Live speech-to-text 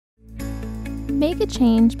Make a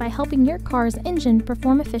change by helping your car's engine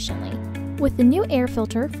perform efficiently with the new air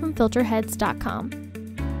filter from Filterheads.com.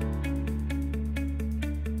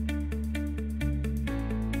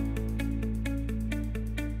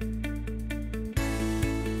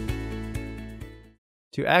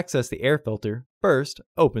 To access the air filter, first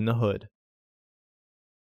open the hood.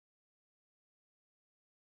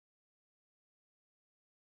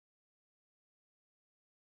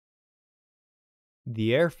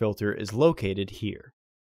 The air filter is located here.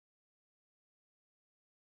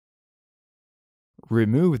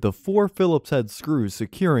 Remove the 4 Phillips head screws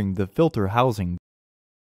securing the filter housing.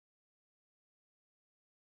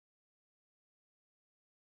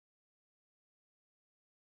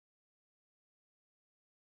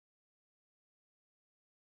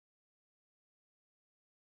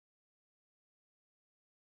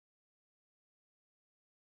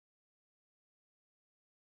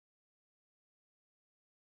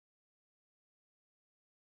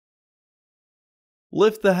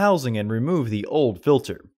 Lift the housing and remove the old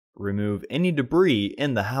filter. Remove any debris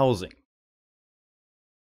in the housing.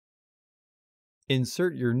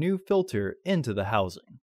 Insert your new filter into the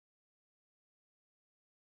housing.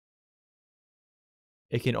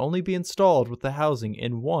 It can only be installed with the housing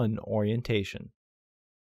in one orientation.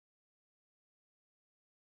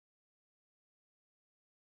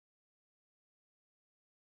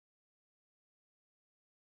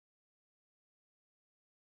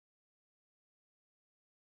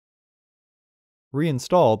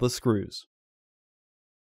 Reinstall the screws.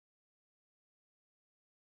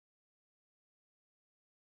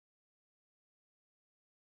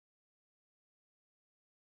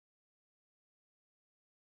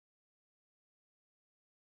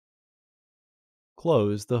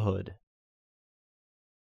 Close the hood.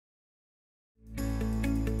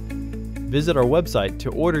 Visit our website to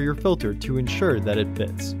order your filter to ensure that it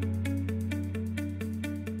fits.